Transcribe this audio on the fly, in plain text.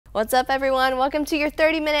What's up, everyone? Welcome to your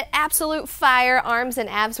 30-minute absolute fire arms and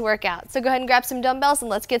abs workout. So go ahead and grab some dumbbells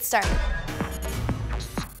and let's get started.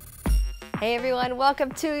 Hey everyone,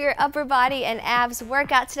 welcome to your upper body and abs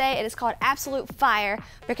workout today. It is called Absolute Fire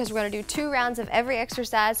because we're going to do 2 rounds of every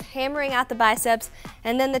exercise, hammering out the biceps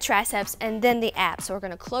and then the triceps and then the abs. So we're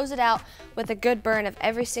going to close it out with a good burn of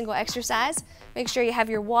every single exercise. Make sure you have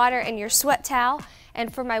your water and your sweat towel.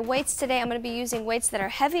 And for my weights today, I'm going to be using weights that are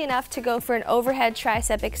heavy enough to go for an overhead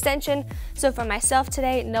tricep extension. So for myself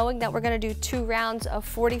today, knowing that we're going to do 2 rounds of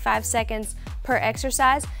 45 seconds per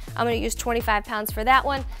exercise, I'm going to use 25 pounds for that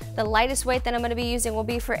one. The lightest weight that I'm going to be using will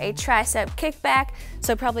be for a tricep kickback,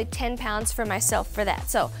 so probably 10 pounds for myself for that.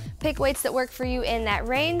 So pick weights that work for you in that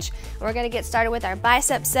range. We're going to get started with our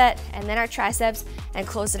bicep set and then our triceps and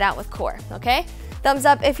close it out with core, okay? Thumbs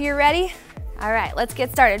up if you're ready. All right, let's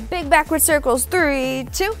get started. Big backward circles, 3,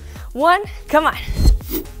 2, 1, come on.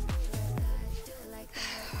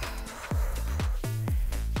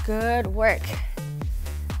 Good work.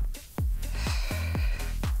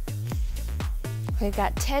 We've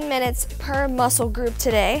got 10 minutes per muscle group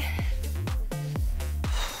today.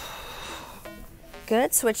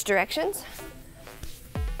 Good, switch directions.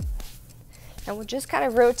 And we'll just kind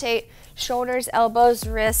of rotate shoulders, elbows,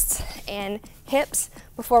 wrists, and hips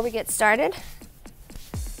before we get started.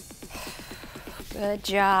 Good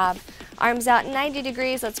job. Arms out 90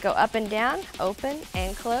 degrees. Let's go up and down, open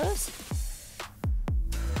and close.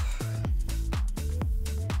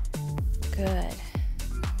 Good.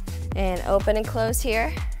 And open and close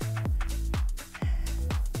here.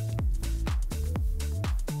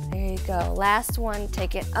 There you go. Last one,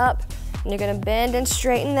 take it up. And you're gonna bend and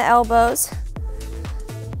straighten the elbows.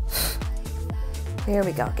 Here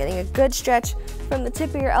we go, getting a good stretch from the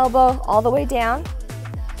tip of your elbow all the way down.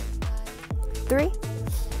 3,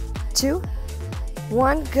 2,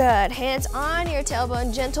 1, good. Hands on your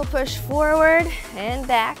tailbone, gentle push forward and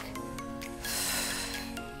back.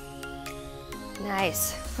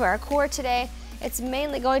 Nice. For our core today, it's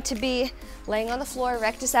mainly going to be laying on the floor,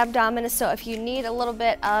 rectus abdominis, so if you need a little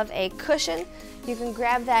bit of a cushion, you can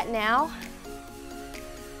grab that now.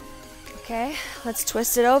 Okay, let's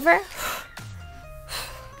twist it over.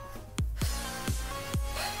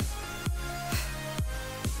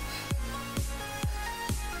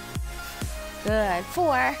 Good.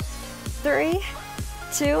 4, 3,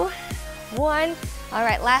 2, 1. All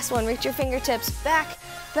right, last one. Reach your fingertips back,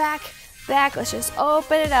 back, back. Let's just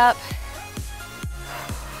open it up.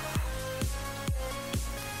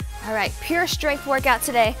 All right, pure strength workout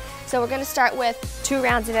today. So we're going to start with 2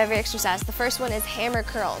 rounds of every exercise. The first one is hammer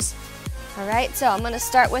curls. All right, so I'm going to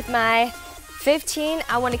start with my 15.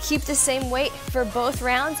 I want to keep the same weight for both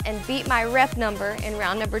rounds and beat my rep number in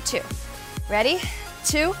round number 2. Ready?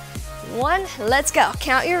 2, 1, let's go.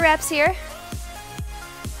 Count your reps here.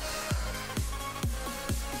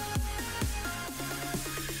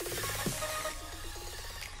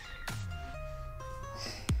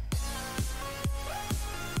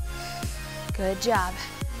 Good job.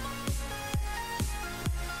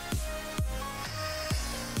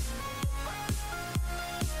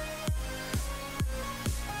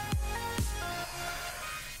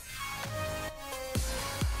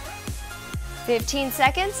 "15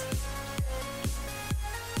 seconds.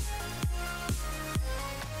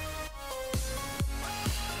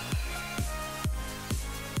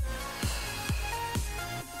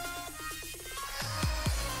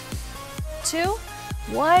 Two,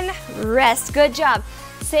 1, rest. Good job.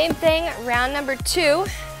 Same thing, round number 2. All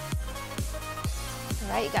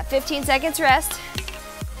right, you got 15 seconds rest.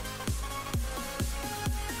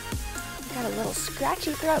 Got a little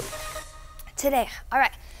scratchy throat today. All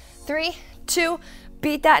right, 3, 2,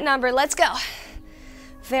 beat that number. Let's go.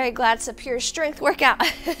 Very glad it's a pure strength workout.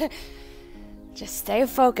 Just stay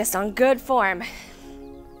focused on good form.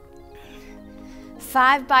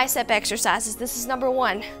 5 bicep exercises. This is number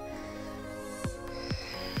 1.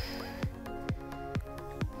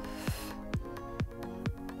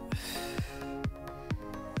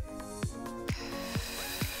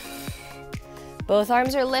 Both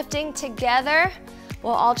arms are lifting together.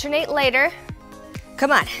 We'll alternate later.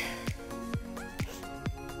 Come on.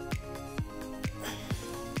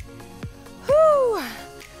 Whew.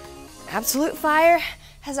 Absolute fire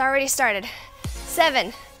has already started.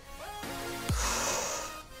 7.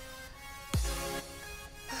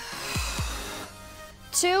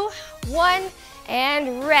 2, 1,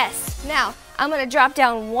 and rest. Now, I'm gonna drop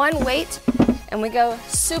down 1 weight and we go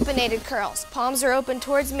supinated curls. Palms are open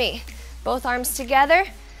towards me. Both arms together.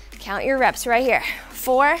 Count your reps right here.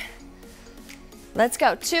 4. Let's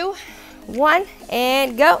go. 2, 1,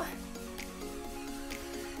 and go.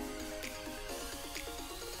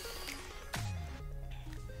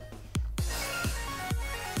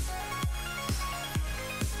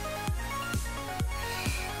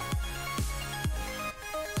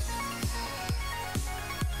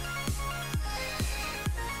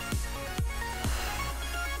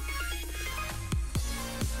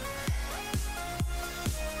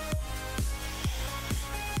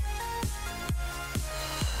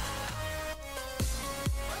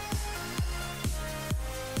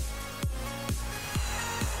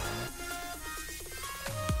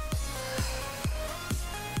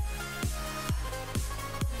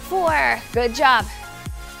 4, good job.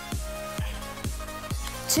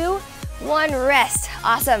 2, 1, rest.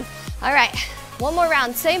 Awesome. All right, one more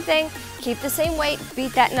round, same thing. Keep the same weight,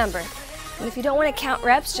 beat that number. And if you don't want to count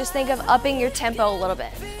reps, just think of upping your tempo a little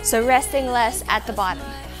bit. So resting less at the bottom.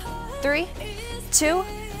 3, 2,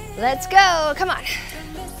 let's go. Come on.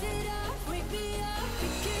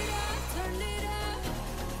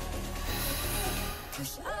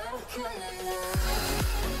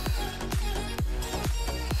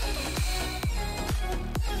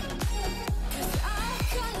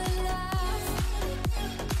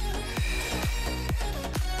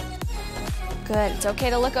 Good. It's okay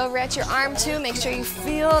to look over at your arm too. Make sure you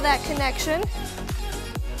feel that connection.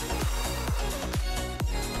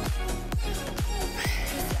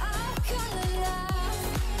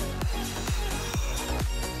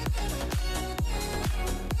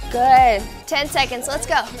 Good. 10 seconds. Let's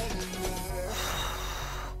go.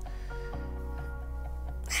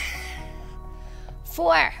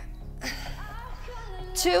 4,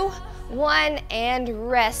 2, 1, and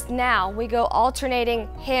rest. Now we go alternating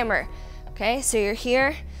hammer. Okay, so you're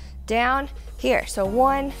here, down, here. So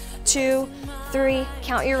 1, 2, 3,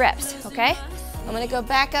 count your reps, okay? I'm gonna go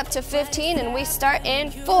back up to 15 and we start in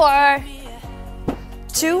 4,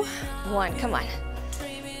 2, 1, come on.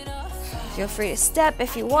 Feel free to step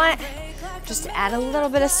if you want, just to add a little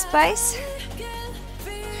bit of spice.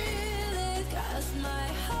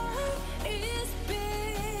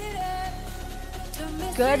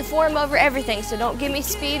 Good form over everything, so don't give me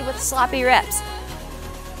speed with sloppy reps.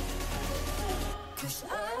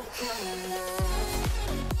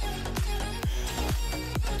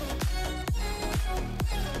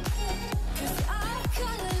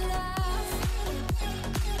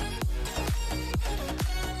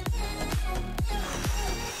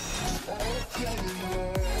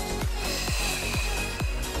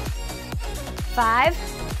 Five.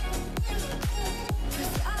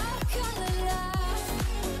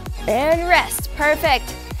 And rest,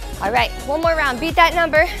 perfect. All right, one more round, beat that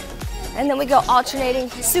number, and then we go alternating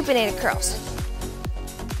supinated curls.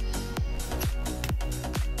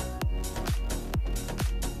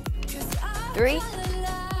 3,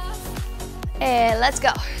 and let's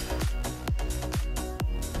go.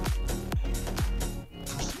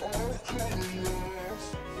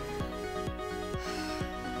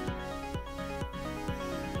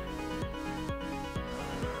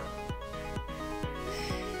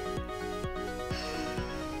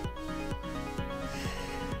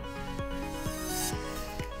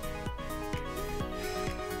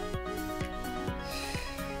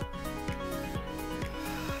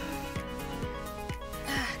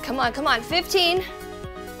 Come on, come on, 15.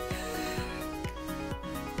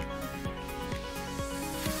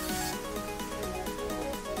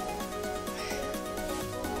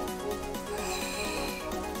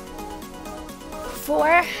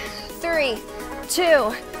 Four, 3, 2,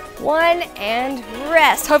 1, and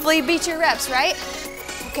rest. Hopefully you beat your reps, right?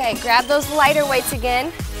 Okay, grab those lighter weights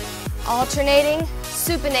again. Alternating,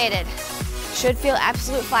 supinated. Should feel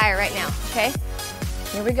absolute fire right now, okay?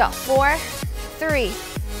 Here we go, 4, 3,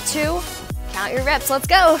 2, count your reps, let's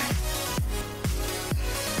go.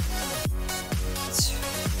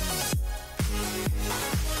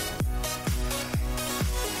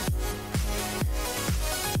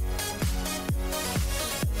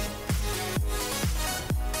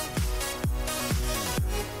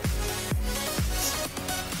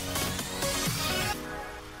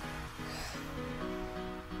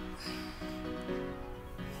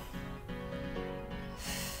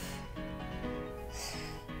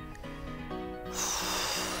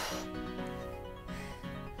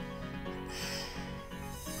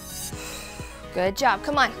 Good job,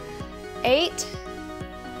 come on. 8,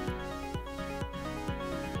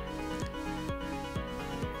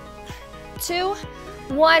 2,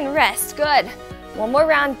 1, rest, good. One more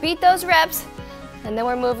round, beat those reps, and then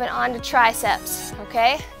we're moving on to triceps,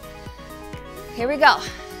 okay? Here we go,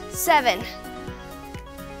 7,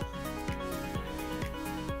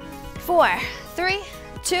 4, 3,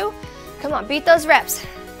 2, come on, beat those reps.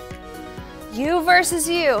 You versus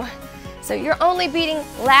you. So you're only beating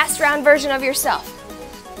last round version of yourself.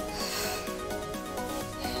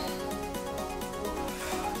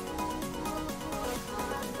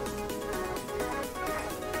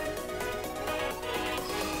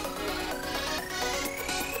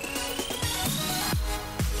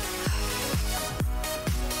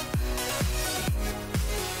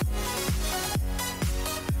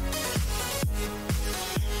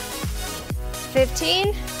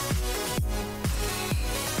 $15. 14.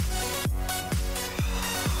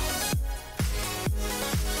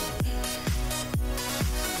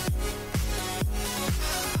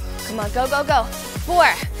 on, go, go, go. 4,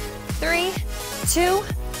 3, 2,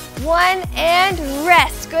 1, and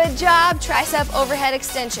rest. Good job. Tricep overhead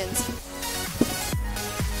extensions.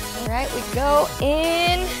 All right, we go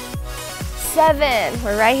in 7.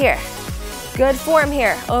 We're right here. Good form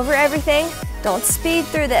here. Over everything. Don't speed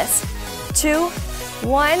through this. 2,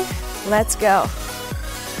 1, let's go.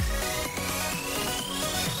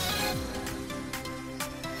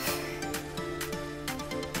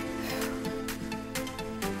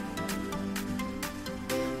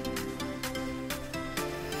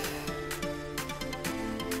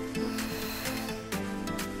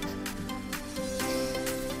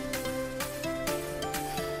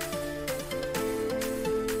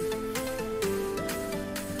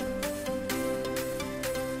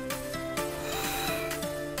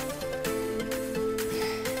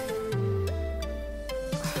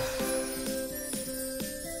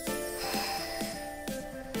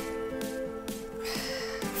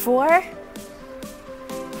 Four,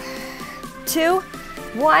 2,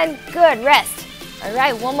 1, good, rest. All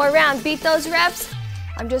right, one more round, beat those reps.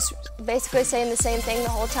 I'm just basically saying the same thing the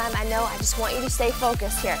whole time. I know, I just want you to stay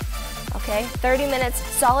focused here, okay? 30 minutes,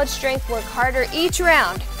 solid strength, work harder each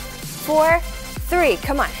round. 4, 3,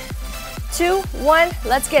 come on. 2, 1,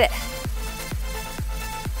 let's get it.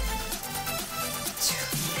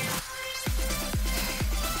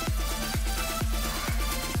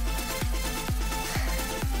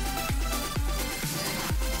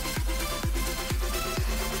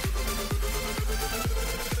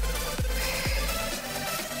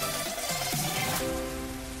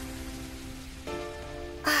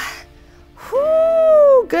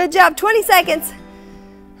 Good job, 20 seconds.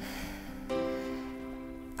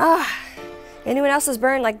 Anyone else's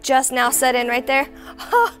burn like just now set in right there?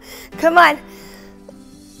 Oh, come on.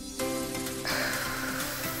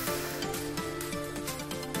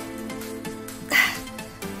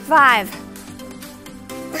 5.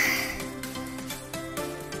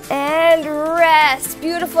 And rest.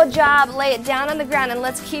 Beautiful job. Lay it down on the ground and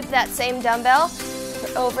let's keep that same dumbbell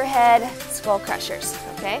for overhead skull crushers,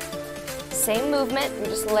 okay? Same movement, we're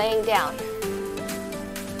just laying down.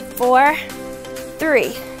 4,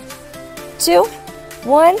 3, 2,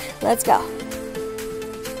 1, let's go.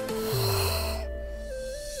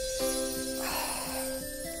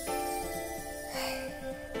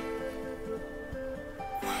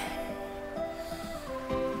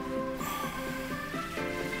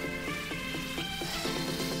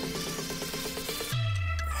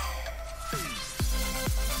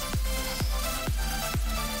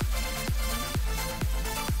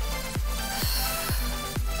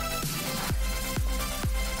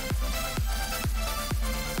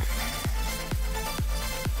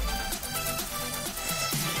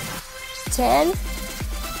 Ten,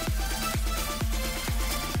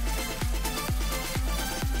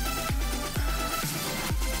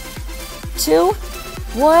 2,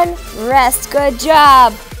 1, rest. Good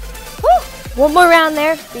job. Woo. One more round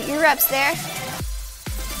there. Beat your reps there.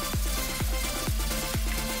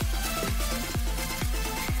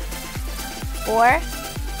 Four.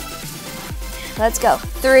 Let's go.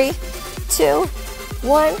 3, 2,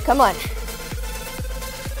 1. Come on.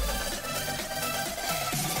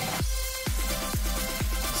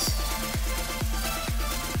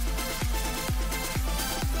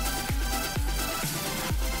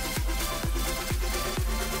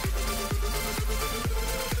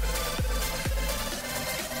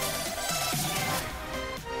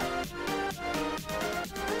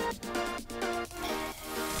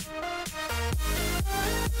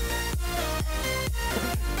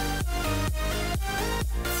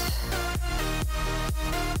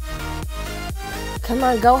 Come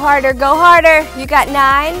on, go harder, go harder. You got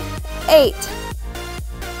 9, 8.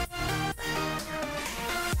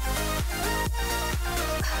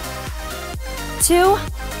 Two,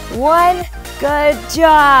 1, good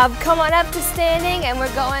job. Come on up to standing and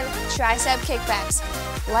we're going tricep kickbacks.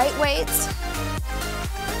 Light weights,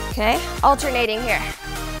 okay, alternating here.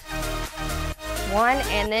 1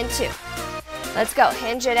 and then 2. Let's go,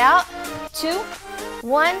 hinge it out. 2,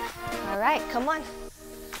 1, all right, come on.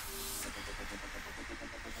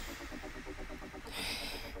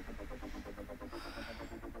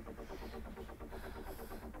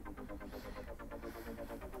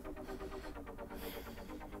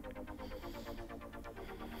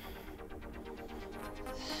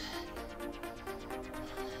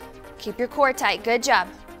 Keep your core tight, good job.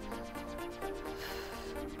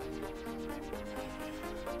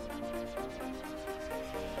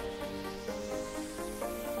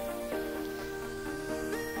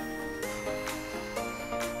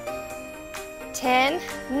 Ten,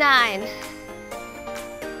 9.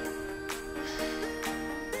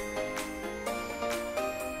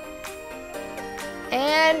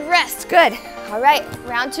 and rest. Good. All right,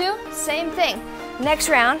 round 2, same thing. Next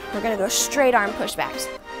round, we're gonna go straight arm pushbacks.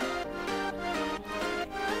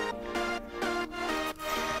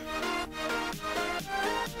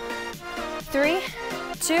 Three,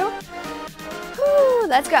 2, whoo,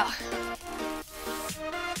 let's go.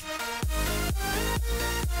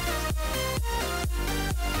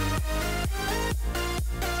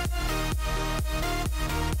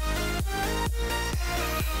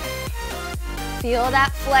 Feel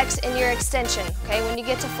that flex in your extension, okay? When you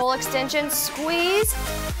get to full extension, squeeze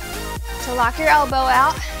to lock your elbow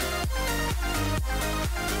out.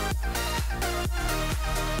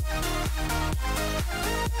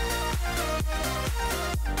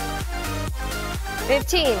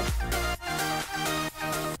 $15.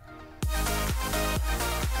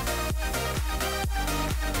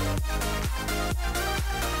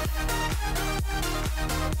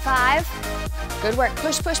 5. Good work.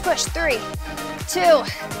 Push, push, push. 3, 2,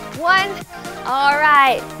 1. All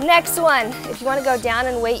right, next one. If you want to go down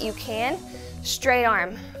and wait, you can. Straight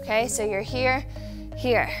arm, okay? So you're here,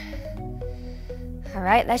 here. All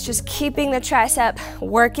right, that's just keeping the tricep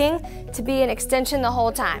working to be an extension the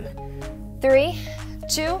whole time. 3,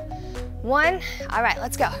 2, 1. All right,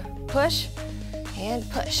 let's go. Push and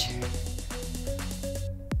push.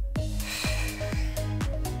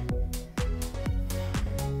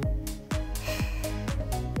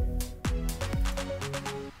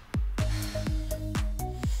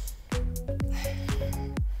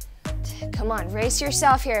 Come on, race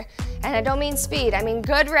yourself here. And I don't mean speed, I mean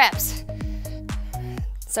good reps.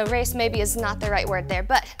 So race maybe is not the right word there,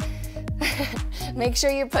 but make sure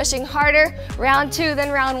you're pushing harder round 2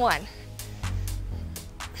 than round 1.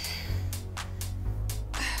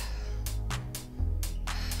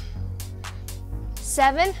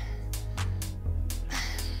 Seven.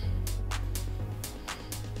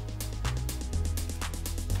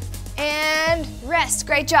 And rest,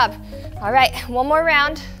 great job. All right, one more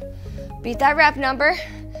round. Beat that rep number,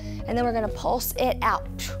 and then we're gonna pulse it out.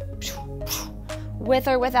 With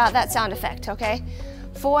or without that sound effect, okay?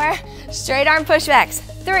 4, straight arm pushbacks.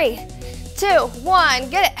 3, 2, 1,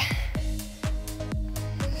 get it.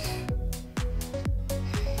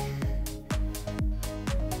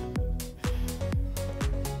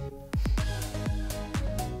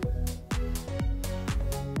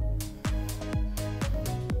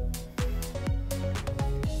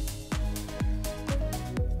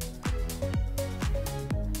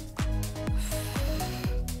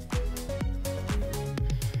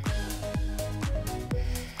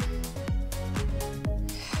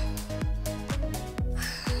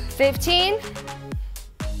 $15.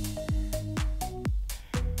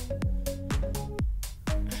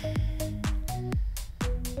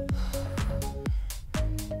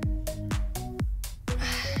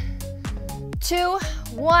 2,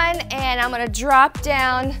 1, and I'm gonna drop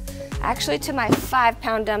down actually to my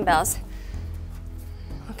 5-pound dumbbells.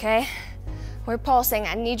 Okay, we're pulsing.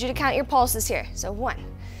 I need you to count your pulses here. So 1,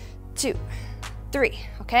 2, 3,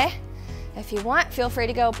 okay? If you want, feel free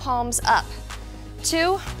to go palms up.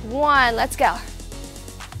 2, 1, let's go.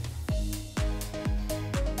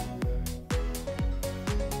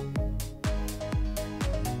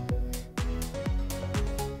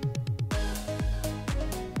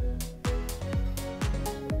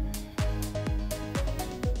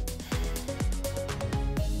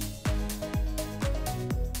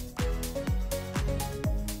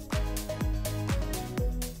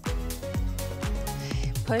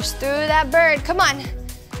 Push through that bird, come on.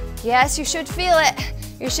 Yes, you should feel it.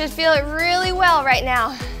 You should feel it really well right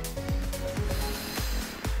now.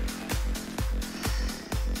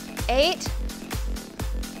 8.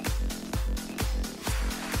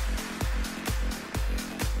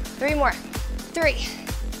 3 more. 3,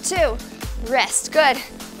 2, rest, good.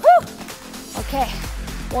 Woo! Okay,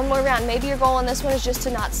 one more round. Maybe your goal on this one is just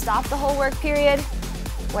to not stop the whole work period.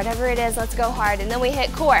 Whatever it is, let's go hard. And then we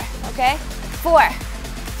hit core, okay? 4,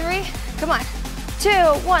 3, come on. 2,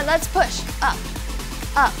 1, let's push. Up,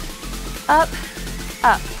 up, up,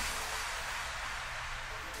 up.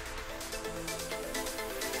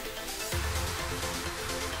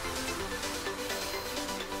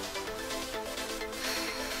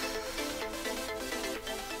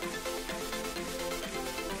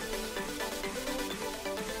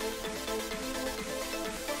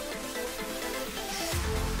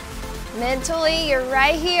 Mentally, you're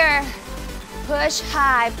right here. Push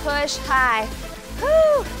high, push high.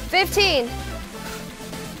 Woo! 15.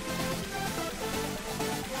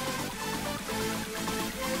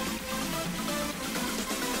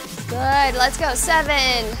 Good, let's go.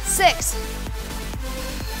 7, 6,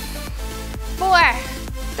 4,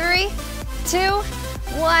 3, 2,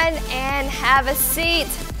 1, and have a seat.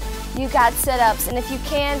 You got sit-ups, and if you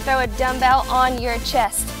can, throw a dumbbell on your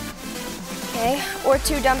chest, okay? Or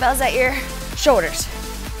 2 dumbbells at your shoulders.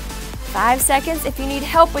 5 seconds if you need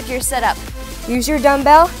help with your sit-up. Use your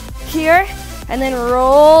dumbbell here, and then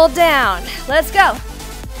roll down. Let's go.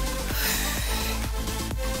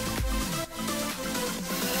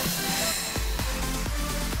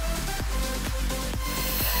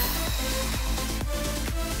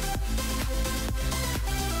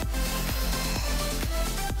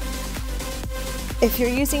 If you're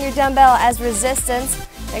using your dumbbell as resistance,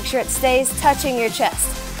 make sure it stays touching your chest.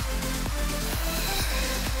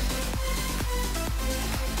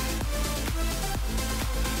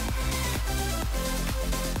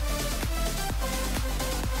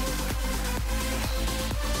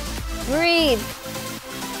 Breathe.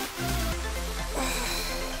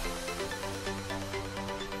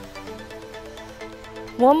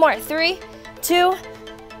 One more. 3, 2,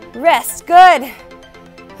 rest. Good.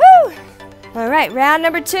 Woo. All right, round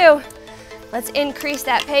number 2. Let's increase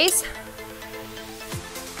that pace.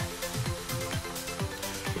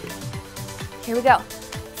 Here we go.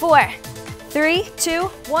 4, 3, 2,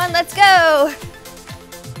 1, let's go.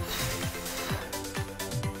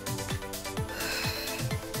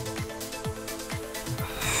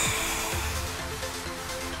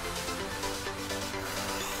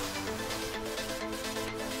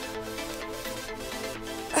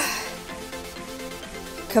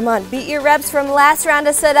 Come on, beat your reps from last round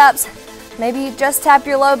of sit-ups. Maybe you just tap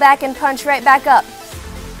your low back and punch right back up.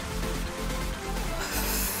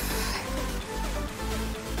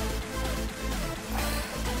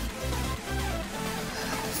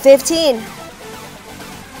 15.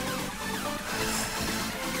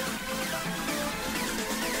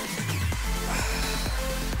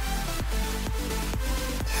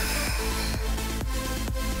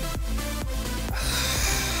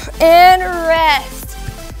 And rest.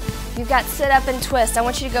 You've got sit up and twist. I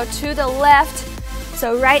want you to go to the left.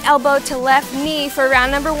 So right elbow to left knee for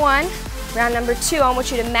round number 1. Round number 2, I want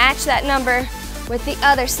you to match that number with the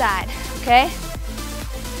other side, okay?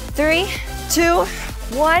 3, 2,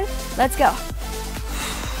 1, let's go.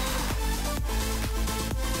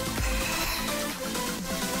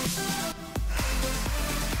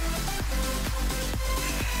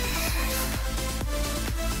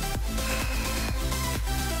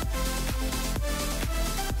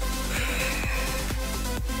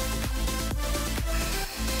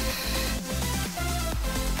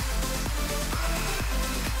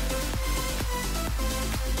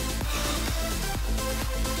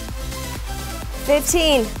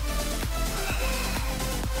 Fifteen.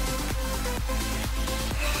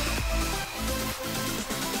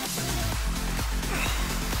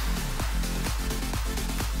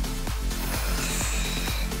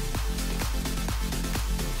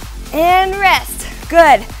 And rest.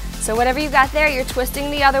 Good. So whatever you got there, you're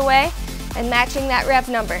twisting the other way and matching that rep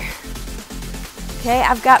number. Okay,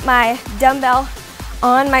 I've got my dumbbell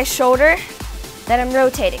on my shoulder that I'm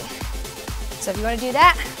rotating. So if you want to do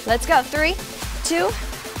that, let's go. 3, 2,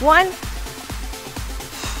 1.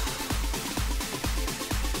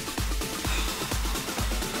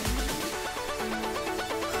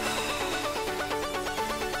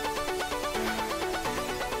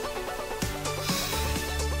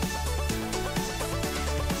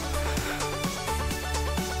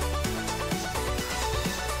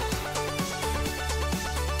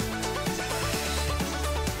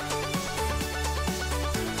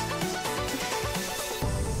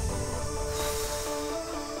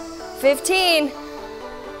 Fifteen.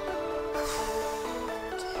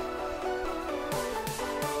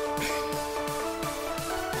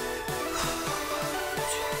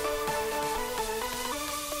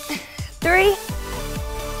 Three.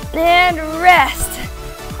 And rest.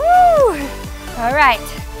 Woo! All right,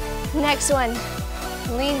 next one.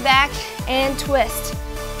 Lean back and twist.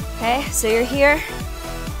 Okay, so you're here.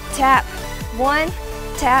 Tap 1,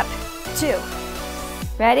 tap 2.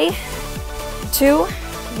 Ready? 2,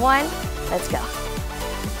 1, let's go.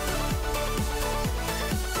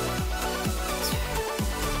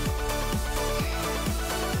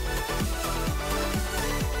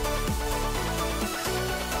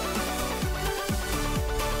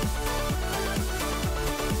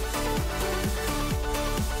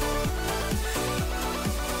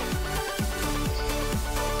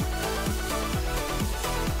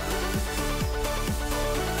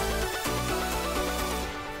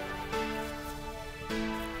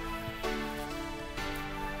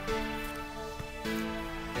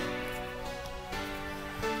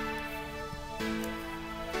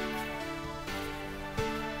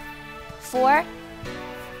 Four,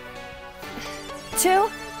 2,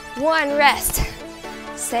 1, rest.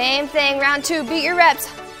 Same thing, round 2, beat your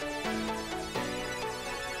reps.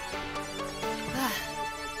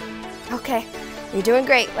 Okay, you're doing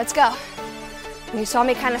great, let's go. And you saw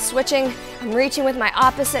me kind of switching. I'm reaching with my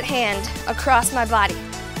opposite hand across my body.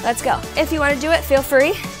 Let's go. If you want to do it, feel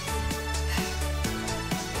free.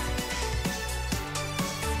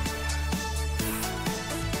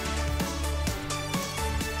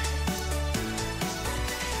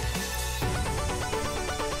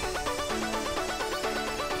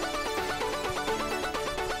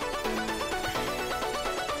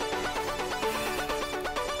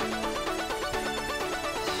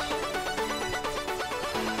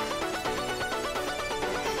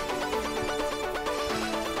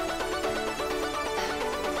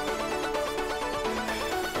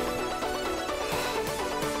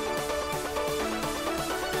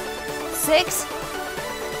 Six,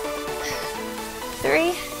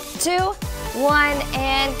 3, 2, 1,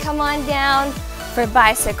 and come on down for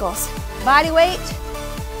bicycles. Body weight.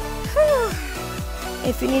 Whew.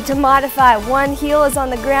 If you need to modify, one heel is on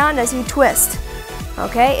the ground as you twist.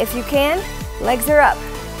 Okay, if you can, legs are up.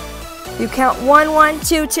 You count 1, 1,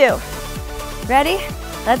 2, 2. Ready?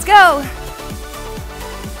 Let's go.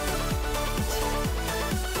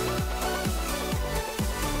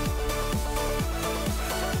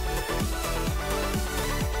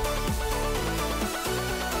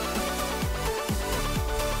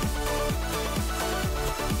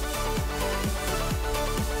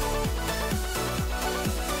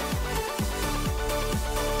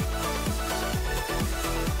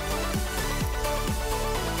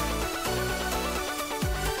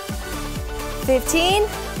 $15.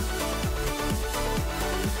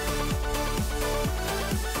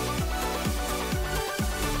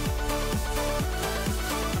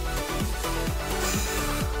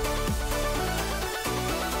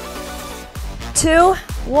 Two,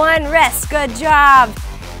 1, rest. Good job.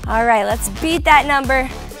 All right, let's beat that number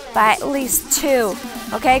by at least 2.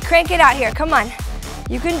 Okay, crank it out here. Come on.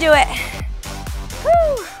 You can do it.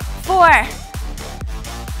 Woo. 4,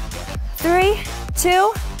 3,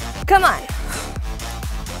 2, come on.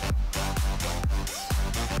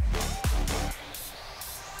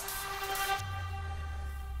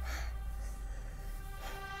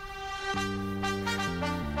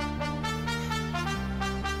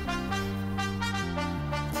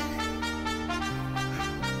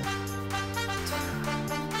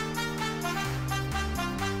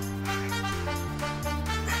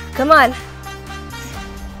 Come on.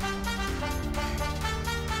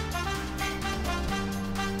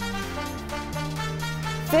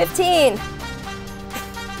 $15.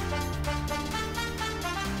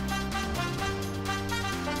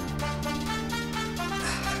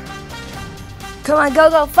 Come on, go,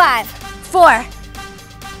 go. 5, 4,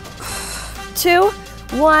 2,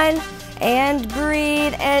 1, and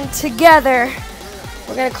breathe, and together.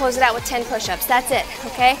 We're gonna close it out with 10 push-ups. That's it,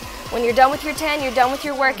 okay? When you're done with your 10, you're done with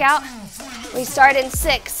your workout. We start in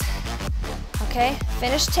 6, okay?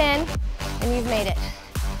 Finish 10, and you've made it.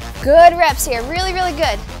 Good reps here, really, really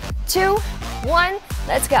good. 2, 1,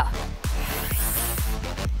 let's go.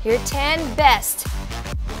 Your 10 best.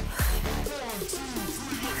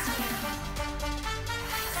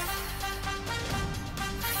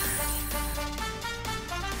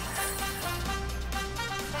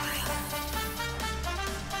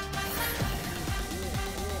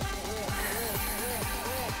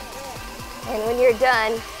 And when you're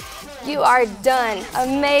done, you are done.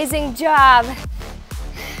 Amazing job.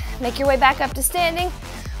 Make your way back up to standing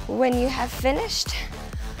when you have finished.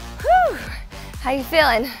 Whew. How you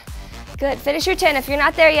feeling? Good, finish your 10. If you're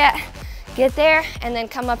not there yet, get there and then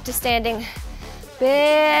come up to standing.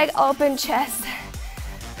 Big open chest.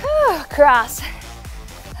 Whew. Cross.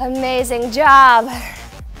 Amazing job.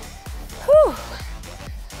 Whew.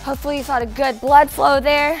 Hopefully you felt a good blood flow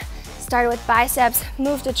there. Started with biceps,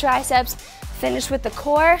 moved to triceps, finish with the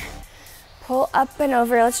core. Pull up and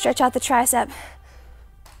over. Let's stretch out the tricep.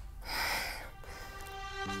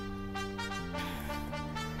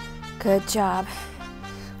 Good job.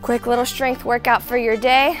 Quick little strength workout for your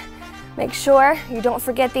day. Make sure you don't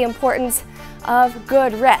forget the importance of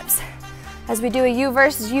good reps. As we do a you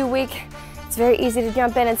versus you week, it's very easy to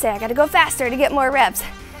jump in and say, I gotta go faster to get more reps.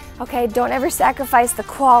 Okay, don't ever sacrifice the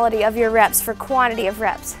quality of your reps for quantity of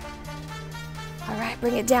reps. All right,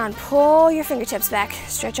 bring it down. Pull your fingertips back.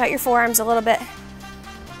 Stretch out your forearms a little bit.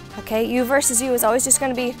 Okay, you versus you is always just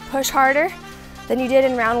gonna be push harder than you did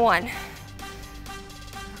in round 1.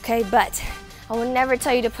 Okay, but I will never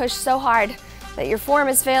tell you to push so hard that your form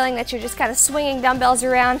is failing, that you're just kind of swinging dumbbells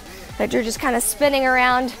around, that you're just kind of spinning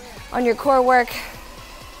around on your core work.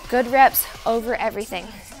 Good reps over everything.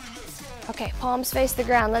 Okay, palms face the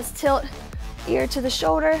ground. Let's tilt ear to the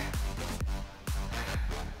shoulder.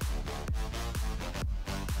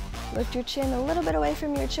 Lift your chin a little bit away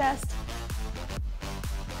from your chest.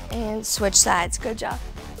 And switch sides. Good job.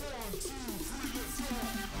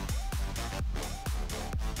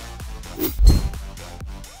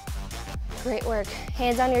 Great work.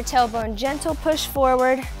 Hands on your tailbone, gentle push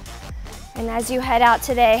forward. And as you head out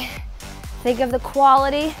today, think of the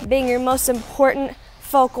quality being your most important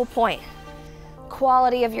focal point.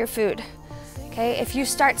 Quality of your food. Okay, if you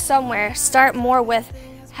start somewhere, start more with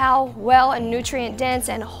how well and nutrient dense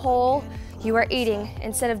and whole you are eating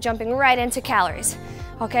instead of jumping right into calories.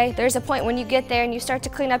 Okay, there's a point when you get there and you start to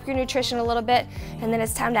clean up your nutrition a little bit, and then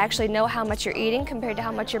it's time to actually know how much you're eating compared to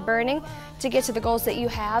how much you're burning to get to the goals that you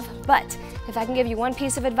have. But if I can give you one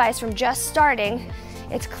piece of advice from just starting,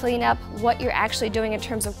 it's clean up what you're actually doing in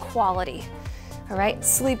terms of quality. All right,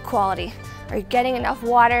 sleep quality. Are you getting enough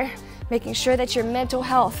water? Making sure that your mental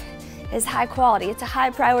health is high quality. It's a high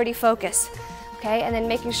priority focus. Okay, and then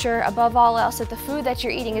making sure above all else that the food that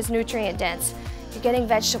you're eating is nutrient dense. You're getting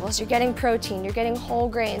vegetables, you're getting protein, you're getting whole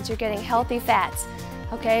grains, you're getting healthy fats.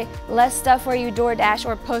 Okay, less stuff where you DoorDash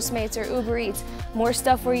or Postmates or Uber Eats. More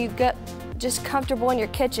stuff where you get just comfortable in your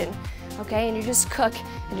kitchen. Okay, and you just cook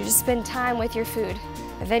and you just spend time with your food.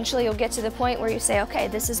 Eventually you'll get to the point where you say, okay,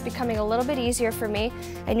 this is becoming a little bit easier for me,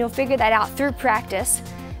 and you'll figure that out through practice,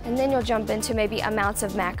 and then you'll jump into maybe amounts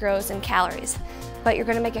of macros and calories. But you're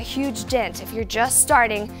gonna make a huge dent if you're just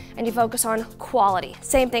starting and you focus on quality.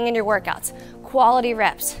 Same thing in your workouts, quality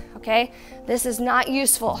reps, okay? This is not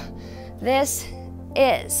useful, this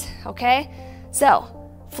is, okay? So,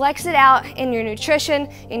 flex it out in your nutrition,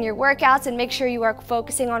 in your workouts, and make sure you are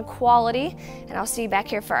focusing on quality, and I'll see you back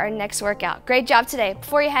here for our next workout. Great job today.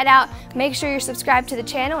 Before you head out, make sure you're subscribed to the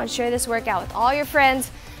channel and share this workout with all your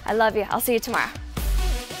friends. I love you. I'll see you tomorrow.